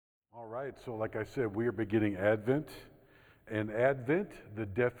right, so like I said, we are beginning Advent. And Advent, the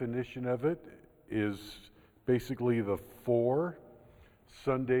definition of it is basically the 4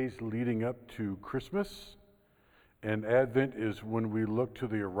 Sundays leading up to Christmas. And Advent is when we look to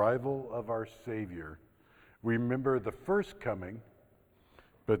the arrival of our Savior. We remember the first coming,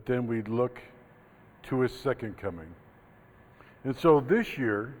 but then we look to his second coming. And so this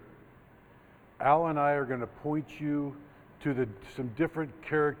year, Al and I are going to point you to some different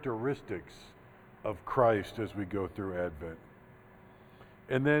characteristics of Christ as we go through Advent.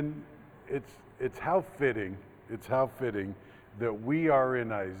 And then it's how fitting that we are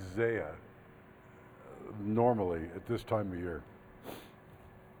in Isaiah normally at this time of year.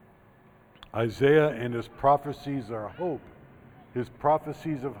 Isaiah and his prophecies are hope. His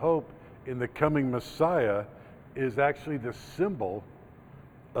prophecies of hope in the coming Messiah is actually the symbol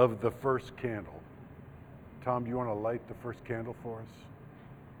of the first candle. Tom, do you want to light the first candle for us?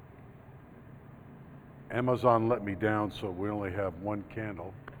 Amazon let me down, so we only have one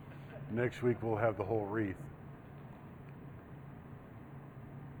candle. Next week we'll have the whole wreath.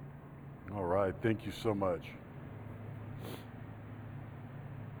 All right, thank you so much.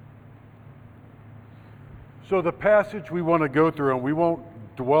 So the passage we want to go through, and we won't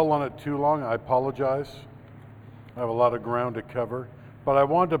dwell on it too long, I apologize. I have a lot of ground to cover, but I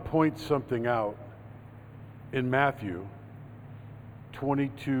wanted to point something out in Matthew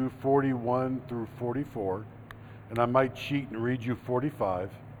 22:41 through 44, and I might cheat and read you 45.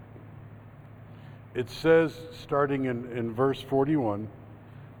 It says, starting in verse 41,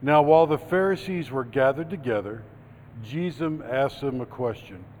 "Now while the Pharisees were gathered together, Jesus asked them a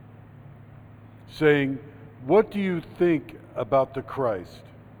question, saying, 'What do you think about the Christ?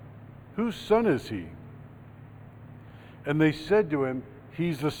 Whose son is he?' And they said to him,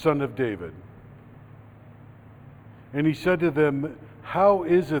 'He's the son of David.' And he said to them, 'How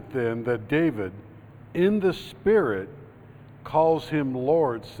is it then that David, in the Spirit, calls him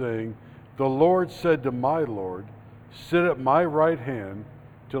Lord, saying, the Lord said to my Lord, sit at my right hand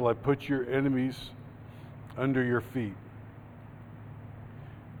till I put your enemies under your feet?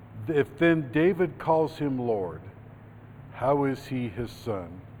 If then David calls him Lord, how is he his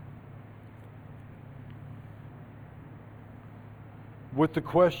son?'" With the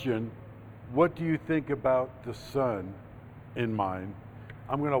question, "What do you think about the Son?" in mind,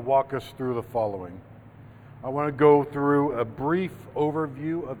 I'm going to walk us through the following. I want to go through a brief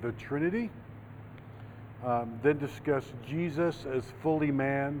overview of the Trinity, then discuss Jesus as fully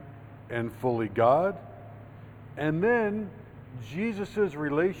man and fully God, and then Jesus'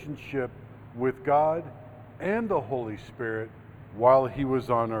 relationship with God and the Holy Spirit while he was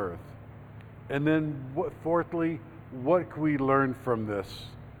on earth. And then fourthly, what can we learn from this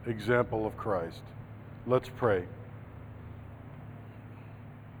example of Christ? Let's pray.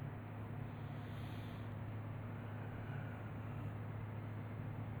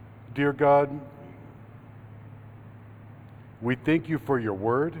 Dear God, we thank you for your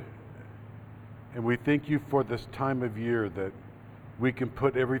word, and we thank you for this time of year that we can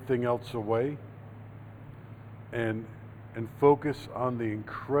put everything else away and focus on the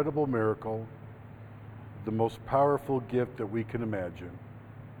incredible miracle. The most powerful gift that we can imagine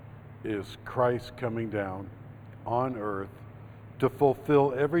is Christ coming down on earth to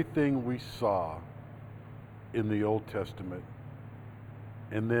fulfill everything we saw in the Old Testament,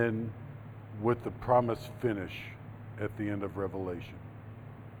 and then with the promised finish at the end of Revelation.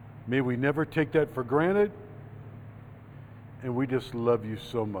 May we never take that for granted, and we just love you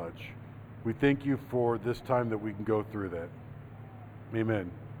so much. We thank you for this time that we can go through that.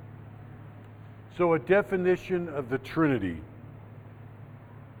 Amen. So, a definition of the Trinity: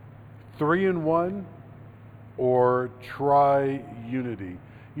 3 in 1 or tri-unity.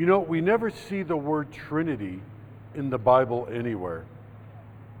 You know, we never see the word Trinity in the Bible anywhere,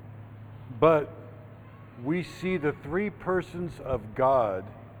 but we see the 3 persons of God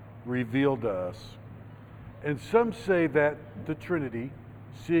revealed to us. And some say that the Trinity,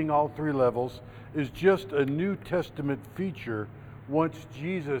 seeing all 3 levels, is just a New Testament feature once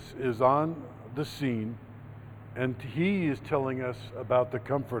Jesus is on the scene and he is telling us about the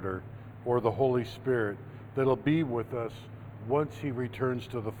Comforter or the Holy Spirit that'll be with us once he returns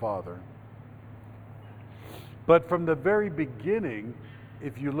to the Father. But from the very beginning,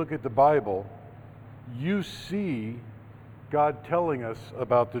 if you look at the Bible, you see God telling us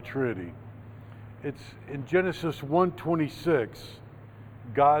about the Trinity. It's in Genesis 1:26,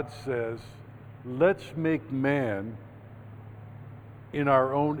 God says, "Let's make man in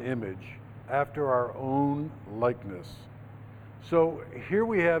our own image, after our own likeness." So here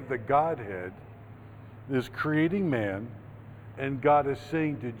we have the Godhead is creating man, And God is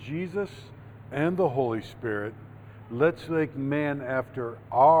saying to Jesus and the Holy Spirit, let's make man after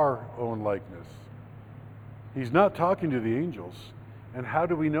our own likeness. He's not talking to the angels. And how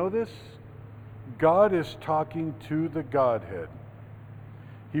do we know this? God is talking to the Godhead.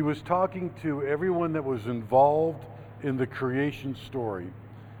 He was talking to everyone that was involved in the creation story.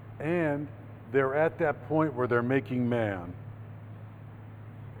 And they're at that point where they're making man.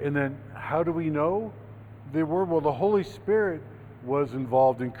 And then how do we know they were? Well, the Holy Spirit was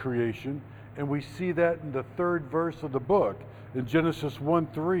involved in creation. And we see that in the 3rd verse of the book. In Genesis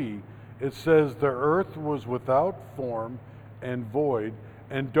 1:3, it says, the earth was without form and void,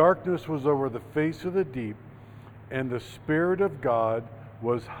 and darkness was over the face of the deep, and the Spirit of God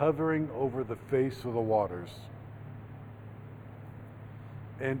was hovering over the face of the waters.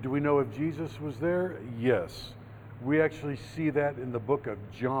 And do we know if Jesus was there? Yes. We actually see that in the book of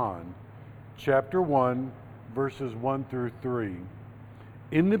John, chapter 1, verses 1 through 3.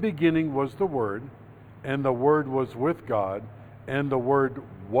 In the beginning was the Word, and the Word was with God, and the Word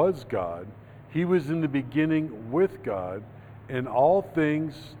was God. He was in the beginning with God, and all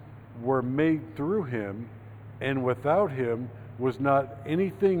things were made through him, and without him was not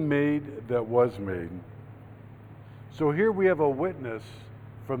anything made that was made. So here we have a witness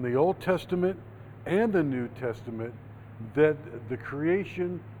from the Old Testament and the New Testament that the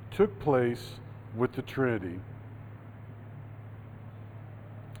creation took place with the Trinity.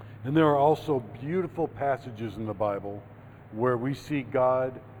 And there are also beautiful passages in the Bible where we see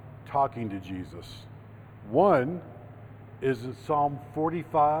God talking to Jesus. One is in Psalm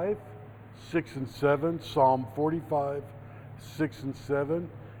 45, 6 and 7. Psalm 45, 6 and 7.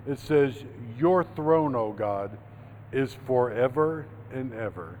 It says, your throne, O God, is forever and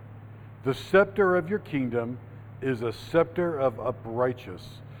ever. The scepter of your kingdom is a scepter of uprightness.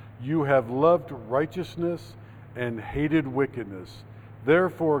 You have loved righteousness and hated wickedness.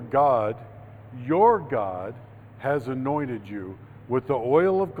 Therefore God, your God, has anointed you with the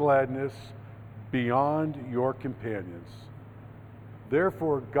oil of gladness beyond your companions.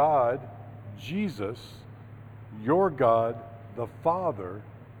 Therefore God, Jesus, your God, the Father,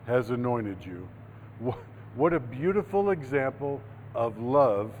 has anointed you. What a beautiful example of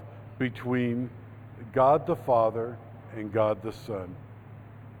love between God the Father and God the Son.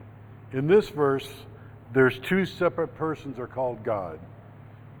 In this verse, there's 2 separate persons are called God,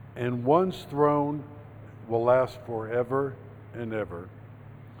 and one's throne will last forever and ever.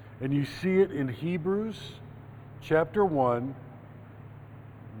 And you see it in Hebrews chapter 1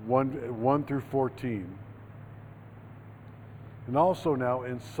 through 14. And also now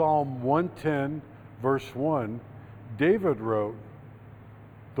in Psalm 110, verse 1, David wrote,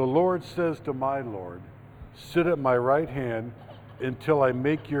 the Lord says to my Lord, sit at my right hand until I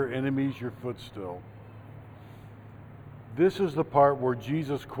make your enemies your footstool. This is the part where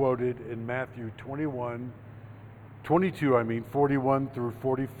Jesus quoted in Matthew 41 through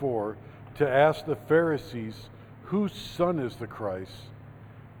 44, to ask the Pharisees, whose son is the Christ?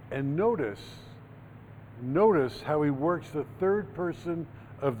 And notice how he works the 3rd person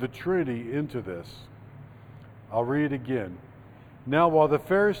of the Trinity into this. I'll read it again. Now, while the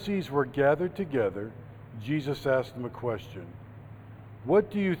Pharisees were gathered together, Jesus asked them a question.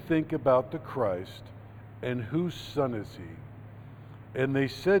 What do you think about the Christ, and whose son is he? And they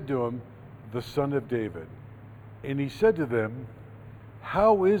said to him, the son of David. And he said to them,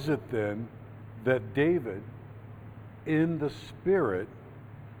 how is it then that David, in the Spirit,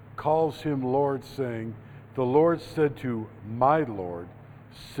 calls him Lord, saying, the Lord said to my Lord,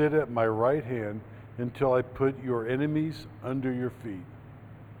 sit at my right hand until I put your enemies under your feet.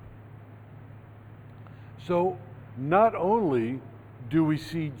 So, not only do we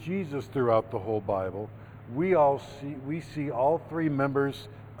see Jesus throughout the whole Bible, we see all 3 members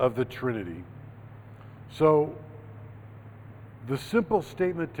of the Trinity. So, the simple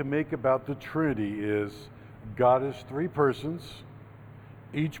statement to make about the Trinity is God is 3 persons,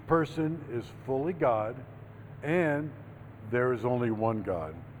 each person is fully God, and there is only one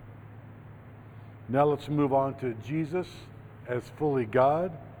God. Now let's move on to Jesus as fully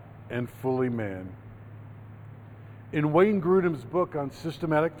God and fully man. In Wayne Grudem's book on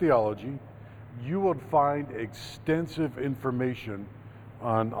systematic theology, you will find extensive information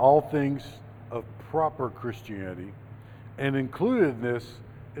on all things of proper Christianity. And included in this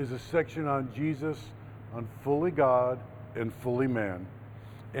is a section on Jesus, on fully God and fully man.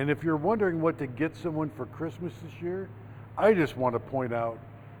 And if you're wondering what to get someone for Christmas this year, I just want to point out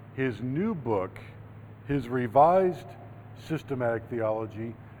his new book, his revised systematic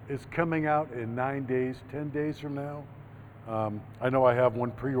theology, is coming out in 9 days, 10 days from now. I know I have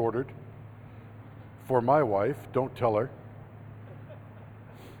one pre-ordered for my wife. Don't tell her.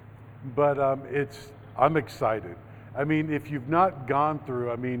 but I'm excited. I mean, if you've not gone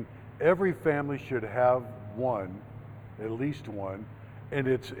through, I mean, every family should have one, at least one, and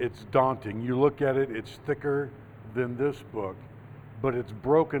it's daunting. You look at it, it's thicker than this book, but it's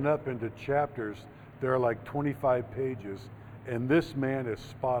broken up into chapters. There are like 25 pages, and this man is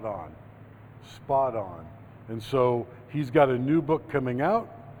spot on, spot on. And so he's got a new book coming out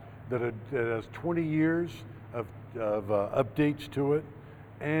that has 20 years of updates to it.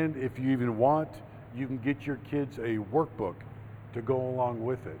 And if you even want, you can get your kids a workbook to go along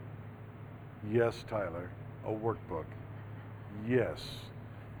with it. Yes, Tyler, a workbook. Yes.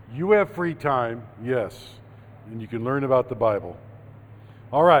 You have free time, yes, and you can learn about the Bible.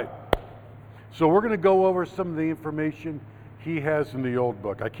 All right. So we're going to go over some of the information he has in the old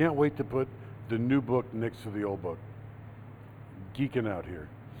book. I can't wait to put the new book next to the old book. Geeking out here.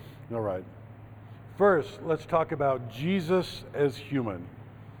 All right. First, let's talk about Jesus as human.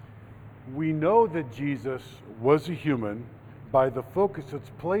 We know that Jesus was a human by the focus that's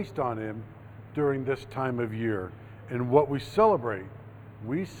placed on him during this time of year. And what we celebrate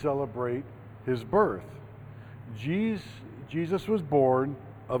his birth. Jesus was born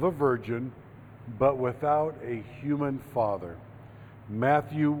of a virgin, but without a human father.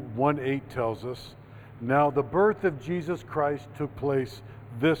 Matthew 1:8 tells us, now the birth of Jesus Christ took place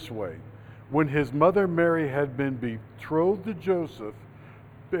this way. When his mother Mary had been betrothed to Joseph,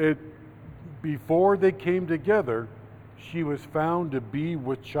 before they came together, she was found to be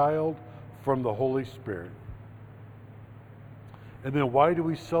with child from the Holy Spirit. And then why do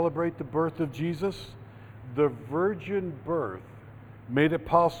we celebrate the birth of Jesus? The virgin birth made it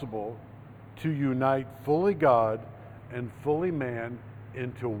possible to unite fully God and fully man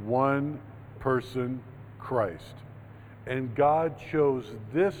into one person, Christ. And God chose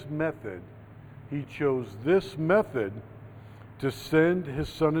this method. He chose this method to send his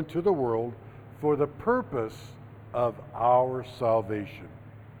Son into the world for the purpose of our salvation.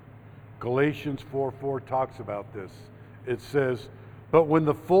 Galatians 4:4 talks about this. It says, but when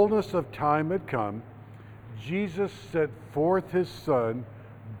the fullness of time had come, Jesus sent forth his Son,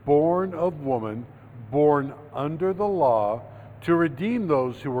 born of woman, born under the law, to redeem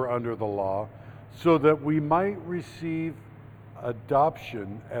those who were under the law, so that we might receive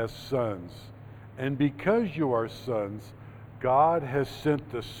adoption as sons. And because you are sons, God has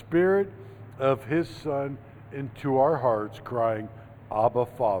sent the Spirit of his Son into our hearts, crying, Abba,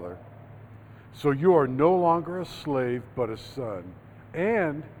 Father. So you are no longer a slave, but a son.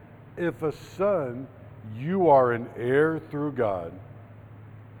 And if a son, you are an heir through God.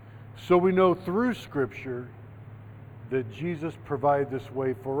 So we know through Scripture that Jesus provided this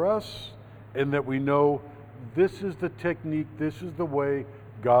way for us, and that we know this is the technique, this is the way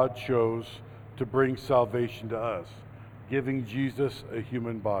God chose to bring salvation to us, giving Jesus a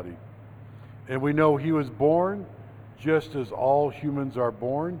human body. And we know he was born just as all humans are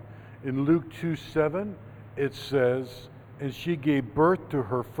born. In Luke 2:7, it says, and she gave birth to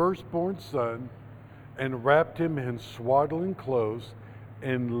her firstborn son, and wrapped him in swaddling clothes,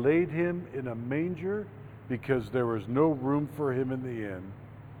 and laid him in a manger, because there was no room for him in the inn.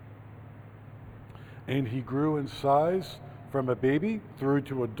 And he grew in size from a baby through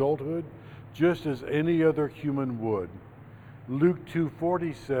to adulthood, just as any other human would. Luke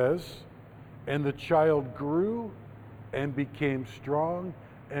 2:40 says, and the child grew and became strong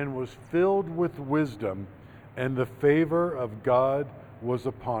and was filled with wisdom, and the favor of God was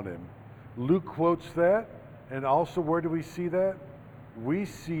upon him. Luke quotes that, and also where do we see that? We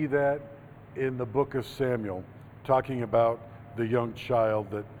see that in the book of Samuel, talking about the young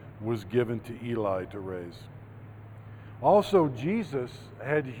child that was given to Eli to raise. Also, Jesus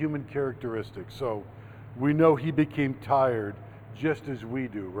had human characteristics, so we know he became tired just as we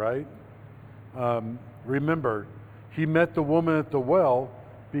do, right? Remember, he met the woman at the well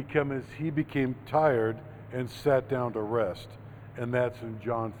because he became tired and sat down to rest, and that's in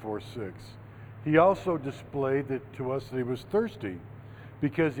John 4:6. He also displayed that to us that he was thirsty,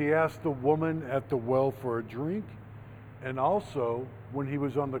 because he asked the woman at the well for a drink, and also when he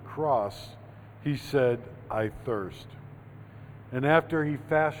was on the cross, he said, I thirst. And after he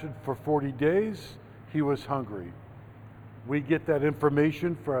fasted for 40 days, he was hungry. We get that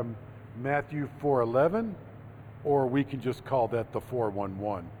information from Matthew 4:11, or we can just call that the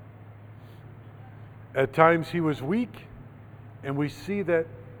 4:11. At times he was weak, and we see that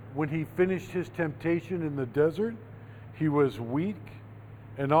when he finished his temptation in the desert, he was weak.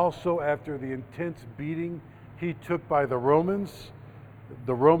 And also after the intense beating he took by the Romans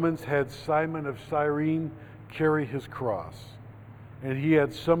had Simon of Cyrene carry his cross. And he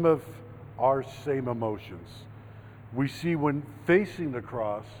had some of our same emotions. We see when facing the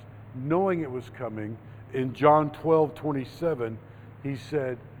cross, knowing it was coming, in John 12:27, he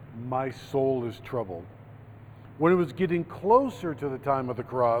said, "My soul is troubled." When it was getting closer to the time of the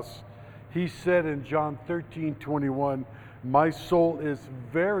cross, he said in John 13:21, "My soul is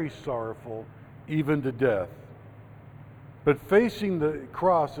very sorrowful, even to death." But facing the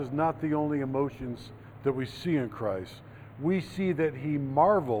cross is not the only emotions that we see in Christ. We see that he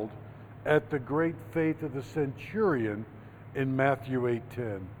marveled at the great faith of the centurion in Matthew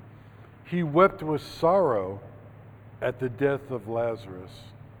 8:10. He wept with sorrow at the death of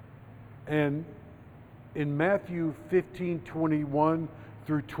Lazarus. And in Matthew 15:21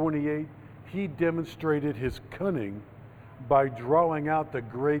 through 28, he demonstrated his cunning by drawing out the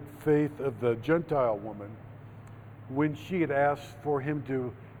great faith of the Gentile woman when she had asked for him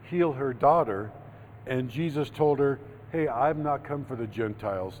to heal her daughter, and Jesus told her, "Hey, I've not come for the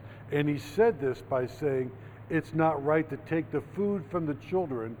Gentiles." And he said this by saying, "It's not right to take the food from the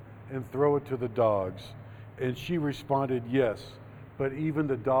children and throw it to the dogs." And she responded, "Yes, but even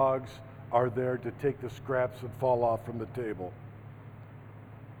the dogs are there to take the scraps that fall off from the table."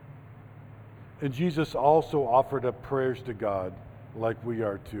 And Jesus also offered up prayers to God like we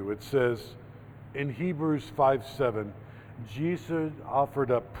are too. It says in Hebrews 5:7, Jesus offered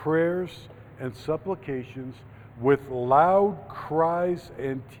up prayers and supplications with loud cries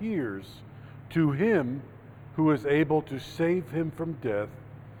and tears to him who is able to save him from death,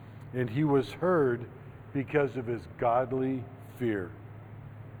 and he was heard because of his godly fear.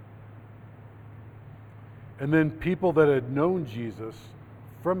 And then people that had known Jesus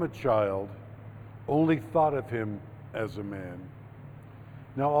from a child only thought of him as a man.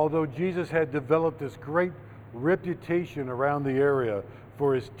 Now, although Jesus had developed this great reputation around the area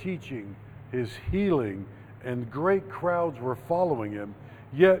for his teaching, his healing, and great crowds were following him,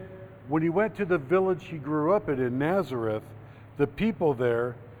 yet when he went to the village he grew up in Nazareth, the people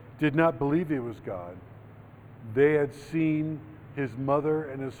there did not believe he was God. They had seen his mother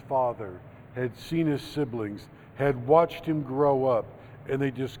and his father, had seen his siblings, had watched him grow up, and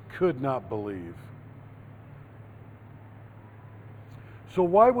they just could not believe. So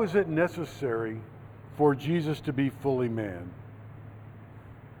why was it necessary for Jesus to be fully man?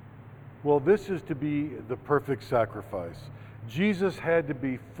 Well, this is to be the perfect sacrifice. Jesus had to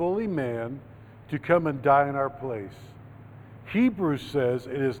be fully man to come and die in our place. Hebrews says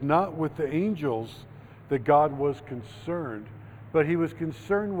it is not with the angels that God was concerned, but he was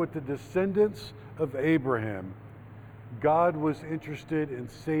concerned with the descendants of Abraham. God was interested in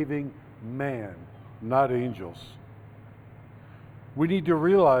saving man, not angels. We need to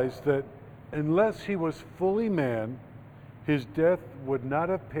realize that unless he was fully man, his death would not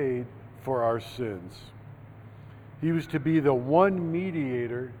have paid for our sins. He was to be the one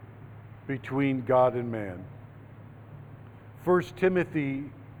mediator between God and man. 1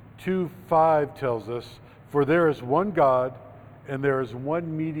 Timothy 2:5 tells us, "For there is one God, and there is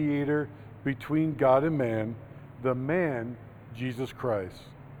one mediator between God and man, the man, Jesus Christ."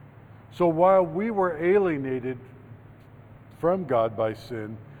 So while we were alienated from God by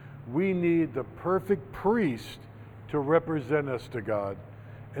sin, we need the perfect priest to represent us to God.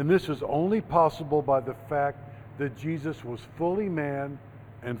 And this is only possible by the fact that Jesus was fully man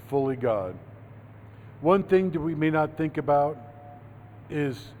and fully God. One thing that we may not think about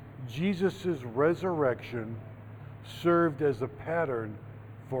is Jesus' resurrection served as a pattern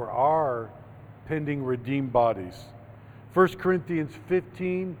for our pending redeemed bodies. 1 Corinthians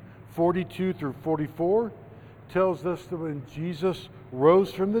 15:42 through 44 tells us that when Jesus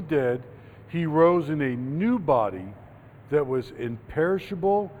rose from the dead, he rose in a new body that was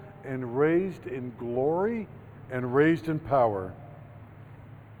imperishable and raised in glory and raised in power.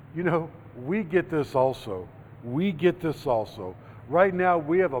 You know, we get this also. We get this also. Right now,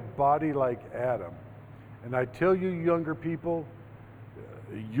 we have a body like Adam. And I tell you, younger people,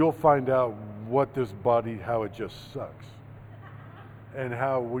 you'll find out what this body, how it just sucks. And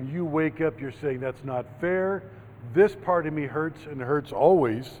how when you wake up, you're saying, that's not fair. This part of me hurts and hurts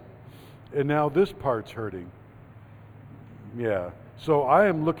always. And now this part's hurting. Yeah. So I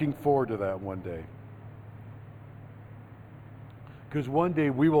am looking forward to that one day. Because one day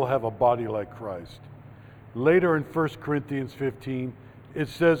we will have a body like Christ. Later in 1 Corinthians 15, it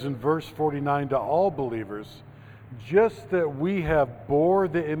says in verse 49 to all believers, just that we have bore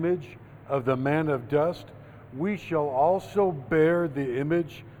the image of the man of dust, we shall also bear the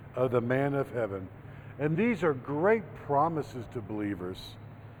image of the man of heaven. And these are great promises to believers.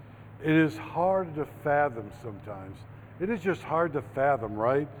 It is hard to fathom sometimes. It is just hard to fathom,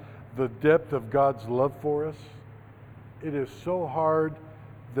 right? The depth of God's love for us. It is so hard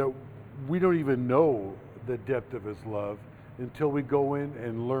that we don't even know the depth of his love until we go in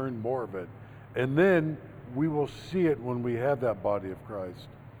and learn more of it. And then we will see it when we have that body of Christ.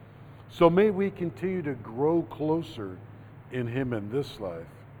 So may we continue to grow closer in him in this life.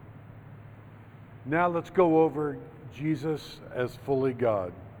 Now let's go over Jesus as fully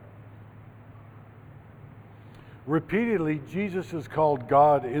God. Repeatedly, Jesus is called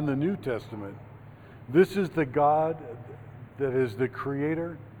God in the New Testament. This is the God that is the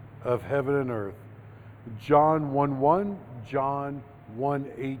creator of heaven and earth. John 1:1, John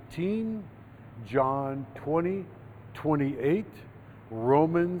 1:18, John 20:28,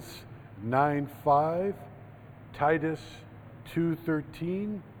 Romans 9:5, Titus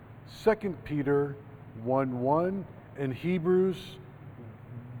 2:13, 2 Peter 1:1, and Hebrews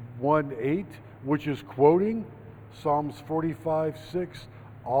 1:8, which is quoting Psalms 45:6,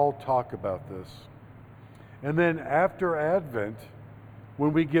 all talk about this. And then after Advent,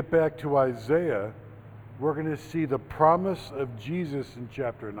 when we get back to Isaiah, we're going to see the promise of Jesus in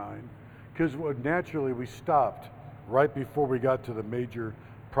chapter 9, because naturally we stopped right before we got to the major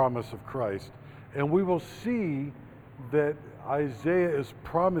promise of Christ. And we will see that Isaiah is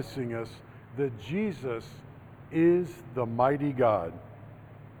promising us that Jesus is the mighty God.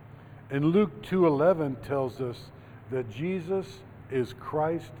 And Luke 2:11 tells us that Jesus is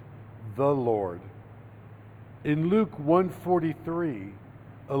Christ the Lord. In Luke 1:43,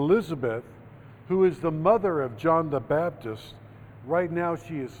 Elizabeth, who is the mother of John the Baptist, right now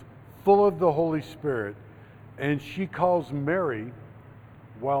she is full of the Holy Spirit, and she calls Mary,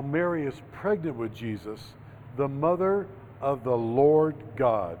 while Mary is pregnant with Jesus, the mother of the Lord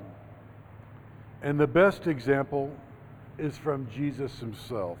God. And the best example is from Jesus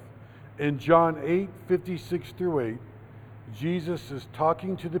himself. In John 8:56-8, Jesus is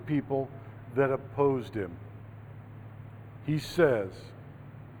talking to the people that opposed him. He says,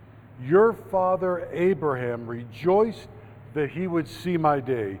 "Your father Abraham rejoiced that he would see my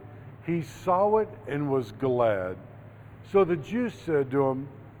day. He saw it and was glad." So the Jews said to him,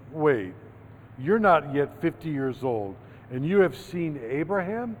 "Wait, you're not yet 50 years old, and you have seen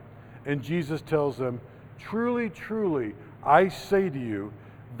Abraham?" And Jesus tells them, "Truly, truly, I say to you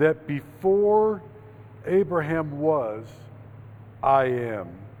that before Abraham was, I am."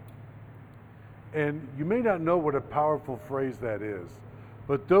 And you may not know what a powerful phrase that is,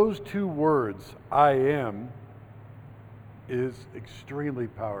 but those two words, I am, is extremely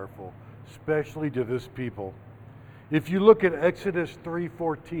powerful, especially to this people. If you look at Exodus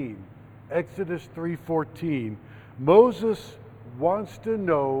 3:14, Moses wants to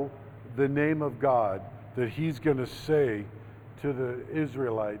know the name of God that he's going to say to the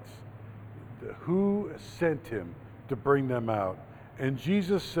Israelites, who sent him to bring them out. And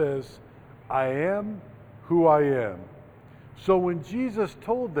Jesus says, "I am who I am." So when Jesus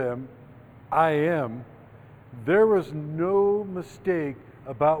told them, "I am," there was no mistake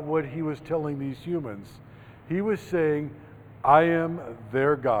about what he was telling these humans. He was saying, "I am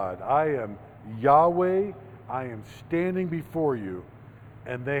their God. I am Yahweh. I am standing before you."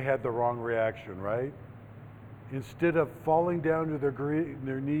 And they had the wrong reaction, right? Instead of falling down to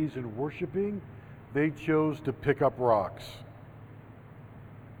their knees and worshiping, they chose to pick up rocks.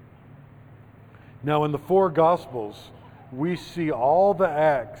 Now in the four Gospels, we see all the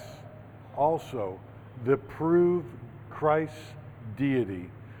acts also that prove Christ's deity.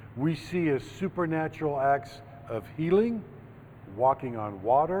 We see his supernatural acts of healing, walking on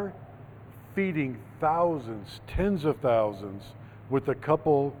water, feeding thousands, tens of thousands, with a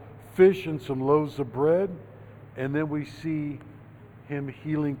couple fish and some loaves of bread, and then we see him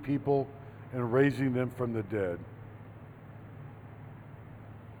healing people and raising them from the dead.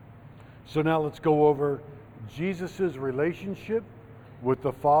 So now let's go over Jesus' relationship with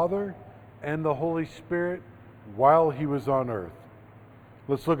the Father and the Holy Spirit while he was on earth.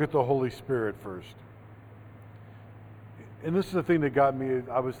 Let's look at the Holy Spirit first. And this is the thing that got me.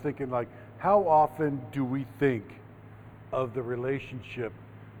 I was thinking, like, how often do we think of the relationship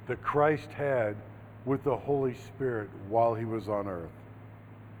that Christ had with the Holy Spirit while he was on earth?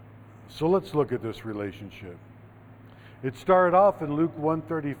 So let's look at this relationship. It started off in Luke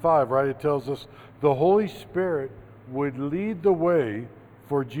 1:35, right? It tells us the Holy Spirit would lead the way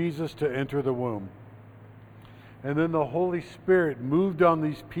for Jesus to enter the womb. And then the Holy Spirit moved on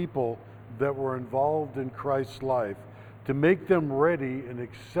these people that were involved in Christ's life to make them ready and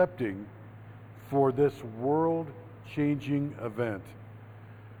accepting for this world-changing event.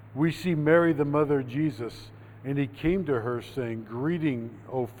 We see Mary, the mother of Jesus, and he came to her saying, "Greeting,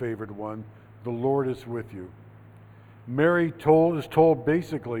 O favored one, the Lord is with you." Mary is told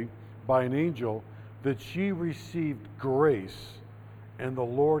basically by an angel that she received grace and the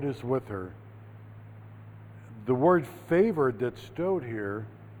Lord is with her. The word favored that's stowed here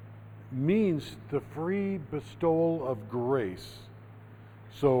means the free bestowal of grace.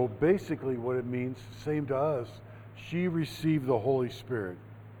 So basically what it means, same to us, she received the Holy Spirit.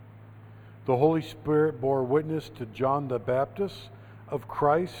 The Holy Spirit bore witness to John the Baptist of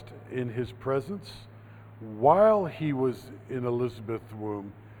Christ in his presence while he was in Elizabeth's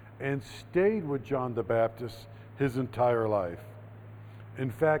womb and stayed with John the Baptist his entire life. In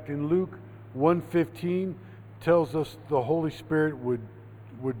fact, in Luke 1:15 tells us the Holy Spirit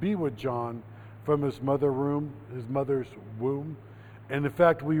would be with John from his mother's womb. And in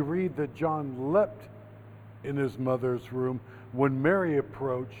fact, we read that John leapt in his mother's womb when Mary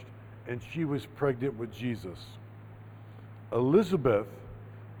approached and she was pregnant with Jesus. Elizabeth,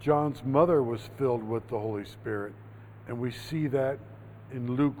 John's mother, was filled with the Holy Spirit, and we see that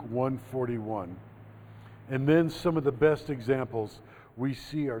in Luke 1:41. And then some of the best examples we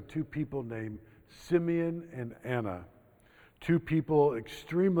see are two people named Simeon and Anna, two people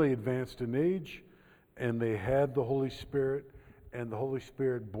extremely advanced in age, and they had the Holy Spirit, and the Holy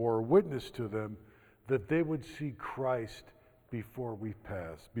Spirit bore witness to them that they would see Christ before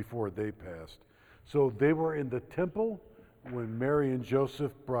they passed. So they were in the temple when Mary and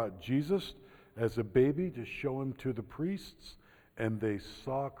Joseph brought Jesus as a baby to show him to the priests, and they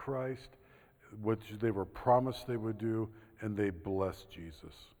saw Christ, which they were promised they would do, and they blessed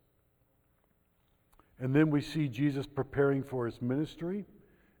Jesus. And then we see Jesus preparing for his ministry.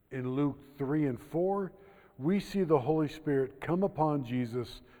 In Luke 3 and 4, we see the Holy Spirit come upon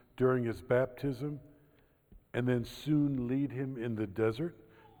Jesus during his baptism and then soon lead him in the desert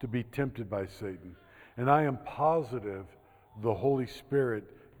to be tempted by Satan. And I am positive the Holy Spirit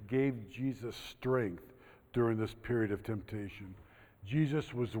gave Jesus strength during this period of temptation.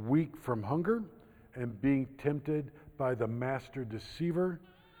 Jesus was weak from hunger and being tempted by the master deceiver.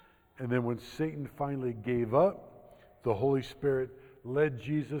 And then when Satan finally gave up, the Holy Spirit led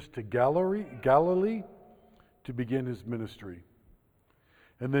Jesus to Galilee to begin his ministry.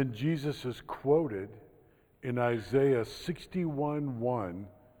 And then Jesus is quoted in Isaiah 61:1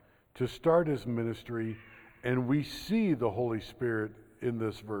 to start his ministry, and we see the Holy Spirit in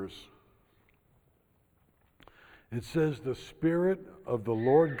this verse. It says, "The Spirit of the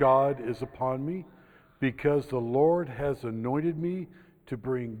Lord God is upon me, because the Lord has anointed me to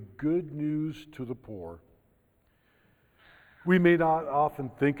bring good news to the poor." We may not often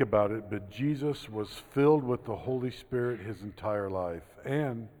think about it, but Jesus was filled with the Holy Spirit his entire life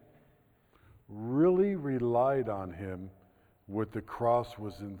and really relied on him when the cross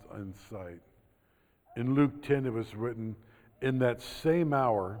was in sight. In Luke 10 it was written, in that same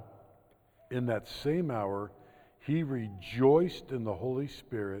hour, he rejoiced in the Holy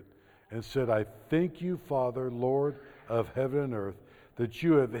Spirit and said, "I thank you, Father, Lord of heaven and earth, that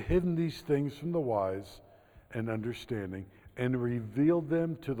you have hidden these things from the wise and understanding and revealed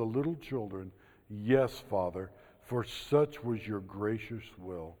them to the little children. Yes, Father, for such was your gracious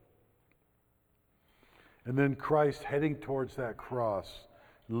will." And then Christ, heading towards that cross,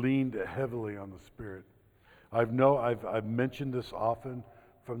 leaned heavily on the Spirit. I've mentioned this often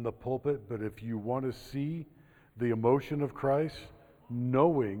from the pulpit, but if you want to see the emotion of Christ,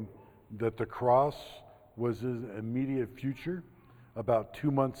 knowing that the cross was his immediate future, about 2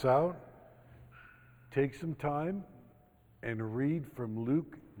 months out, take some time and read from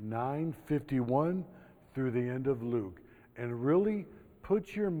Luke 9:51 through the end of Luke, and really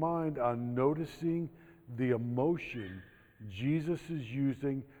put your mind on noticing the emotion Jesus is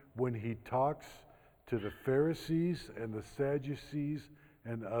using when he talks to the Pharisees and the Sadducees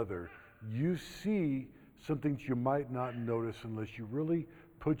and other. You see some things you might not notice unless you really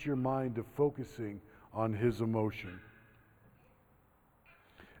put your mind to focusing on his emotion.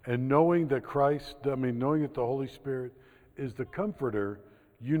 And knowing that knowing that the Holy Spirit is the comforter,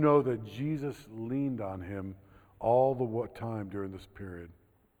 you know that Jesus leaned on him all the time during this period.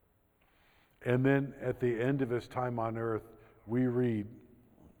 And then at the end of his time on earth, we read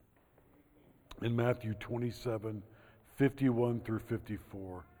in Matthew 27:51 through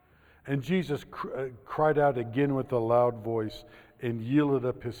 54. And Jesus cried out again with a loud voice and yielded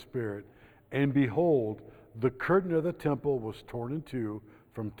up his spirit. And behold, the curtain of the temple was torn in two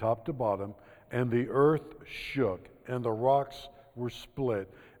from top to bottom, and the earth shook, and the rocks were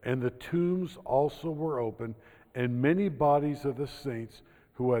split, and the tombs also were opened, and many bodies of the saints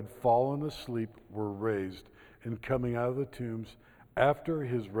who had fallen asleep were raised, and coming out of the tombs after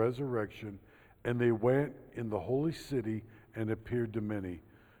his resurrection, and they went in the holy city and appeared to many.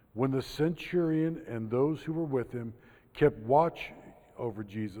 When the centurion and those who were with him kept watch over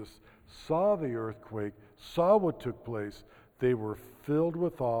Jesus, saw the earthquake, saw what took place, they were filled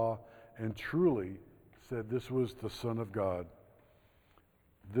with awe and truly said this was the Son of God.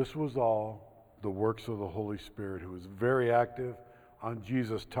 This was all the works of the Holy Spirit, who was very active on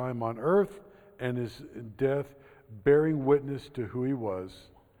Jesus' time on earth and his death, bearing witness to who he was.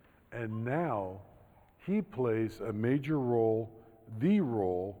 And now he plays a major role, the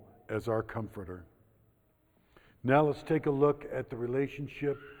role, as our comforter. Now let's take a look at the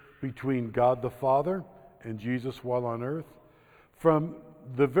relationship between God the Father and Jesus while on earth. From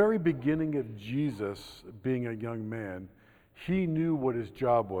the very beginning of Jesus being a young man, he knew what his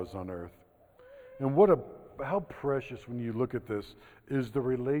job was on earth. And how precious, when you look at this, is the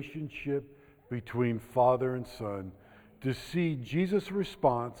relationship between Father and Son. To see Jesus'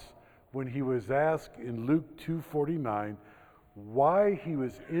 response when he was asked in Luke 2:49 why he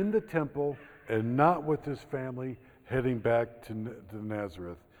was in the temple and not with his family heading back to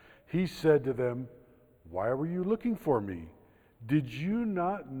Nazareth. He said to them, "Why were you looking for me? Did you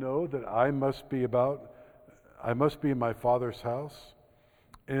not know that I must be in my Father's house?"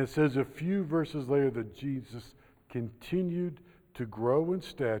 And it says a few verses later that Jesus continued to grow in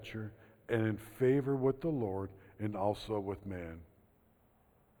stature and in favor with the Lord and also with man.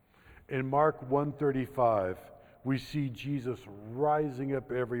 In Mark 1:35, we see Jesus rising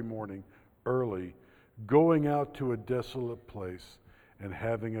up every morning early, going out to a desolate place and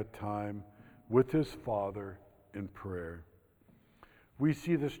having a time with his Father in prayer. We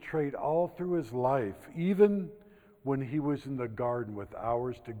see this trait all through his life, even when he was in the garden with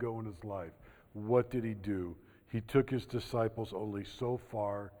hours to go in his life. What did he do? He took his disciples only so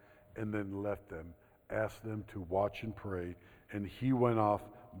far and then left them, asked them to watch and pray, and he went off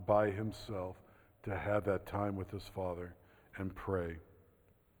by himself to have that time with his Father and pray.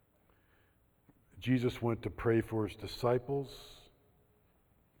 Jesus went to pray for his disciples,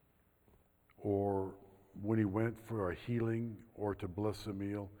 or when he went for a healing or to bless a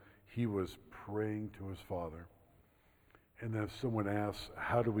meal, he was praying to his Father. And then if someone asks,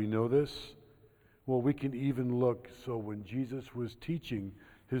 how do we know this? Well, we can even look. So when Jesus was teaching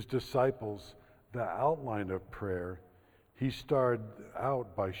his disciples the outline of prayer, he started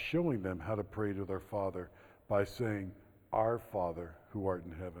out by showing them how to pray to their Father by saying, "Our Father who art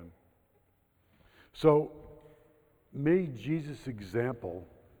in heaven." So may Jesus' example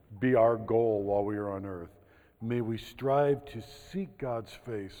be our goal while we are on earth. May we strive to seek God's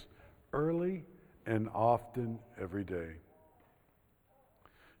face early and often every day.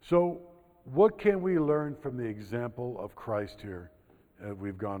 So what can we learn from the example of Christ here that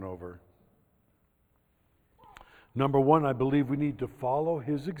we've gone over? Number one, I believe we need to follow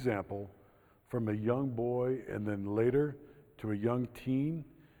his example from a young boy and then later to a young teen,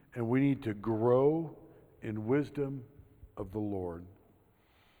 and we need to grow in wisdom of the Lord.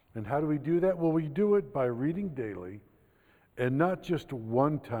 And how do we do that? Well, we do it by reading daily, and not just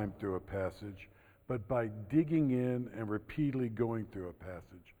one time through a passage, but by digging in and repeatedly going through a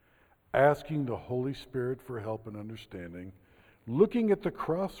passage, asking the Holy Spirit for help and understanding, looking at the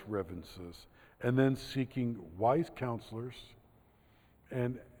cross references, and then seeking wise counselors.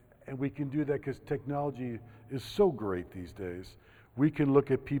 And we can do that because technology is so great these days. We can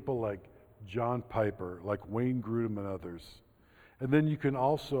look at people like John Piper, like Wayne Grudem and others. And then you can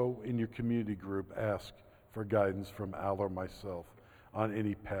also, in your community group, ask for guidance from Al or myself on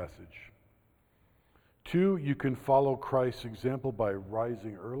any passage. 2, you can follow Christ's example by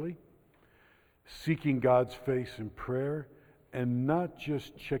rising early, seeking God's face in prayer, and not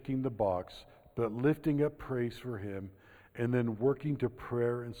just checking the box, but lifting up praise for him, and then working to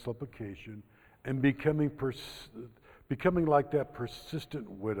prayer and supplication, and becoming like that persistent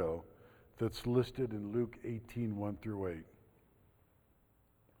widow that's listed in Luke 18:1-8.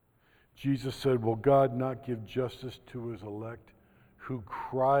 Jesus said, "Will God not give justice to his elect who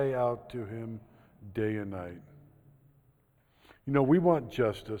cry out to him day and night?" You know, we want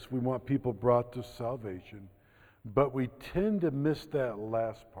justice. We want people brought to salvation. But we tend to miss that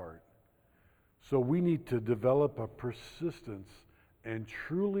last part. So we need to develop a persistence and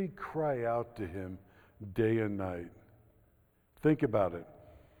truly cry out to him day and night. Think about it.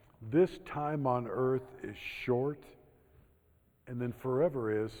 This time on earth is short, and then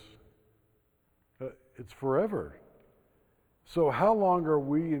forever is, it's forever. So how long are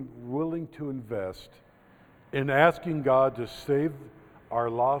we willing to invest in asking God to save our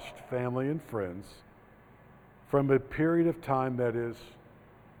lost family and friends from a period of time that is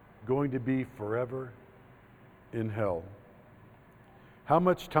going to be forever in hell? How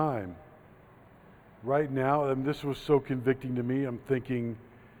much time? Right now, and this was so convicting to me, I'm thinking,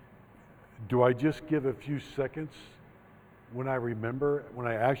 do I just give a few seconds when I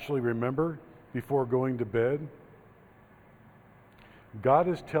actually remember before going to bed? God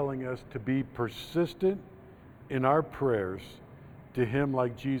is telling us to be persistent in our prayers to Him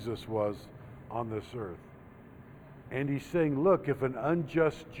like Jesus was on this earth. And He's saying, look, if an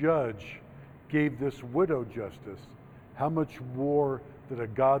unjust judge gave this widow justice, how much more that a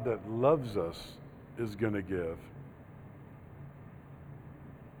God that loves us is going to give?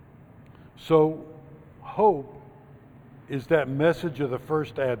 So, hope is that message of the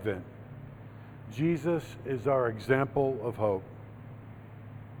first Advent. Jesus is our example of hope.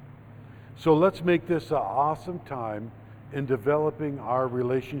 So let's make this an awesome time in developing our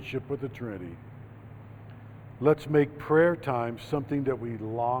relationship with the Trinity. Let's make prayer time something that we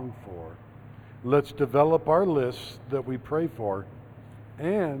long for. Let's develop our lists that we pray for,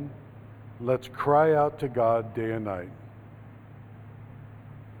 and let's cry out to God day and night.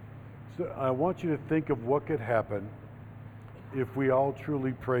 So I want you to think of what could happen if we all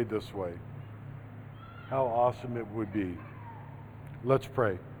truly prayed this way. How awesome it would be. Let's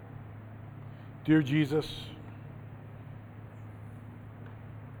pray. Dear Jesus,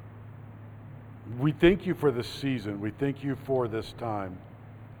 we thank you for this season. We thank you for this time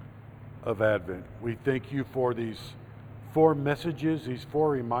of Advent. We thank you for these 4 messages, these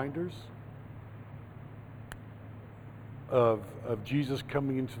 4 reminders of Jesus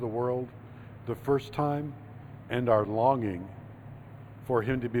coming into the world the first time, and our longing for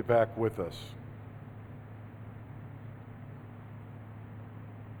Him to be back with us.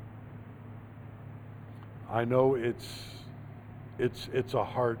 I know it's a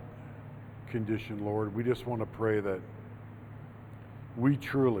heart condition, Lord. We just want to pray that we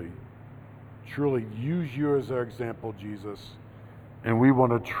truly use you as our example, Jesus, and we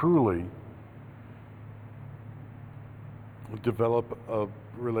want to truly develop a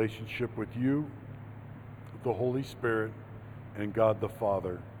relationship with you, the Holy Spirit, and God the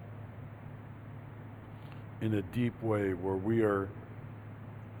Father in a deep way where we are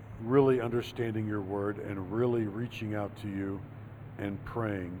really understanding your word and really reaching out to you and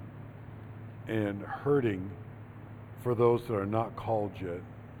praying and hurting for those that are not called yet.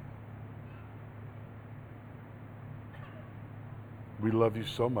 We love you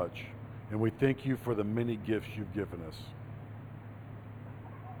so much, and we thank you for the many gifts you've given us.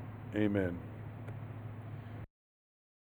 Amen.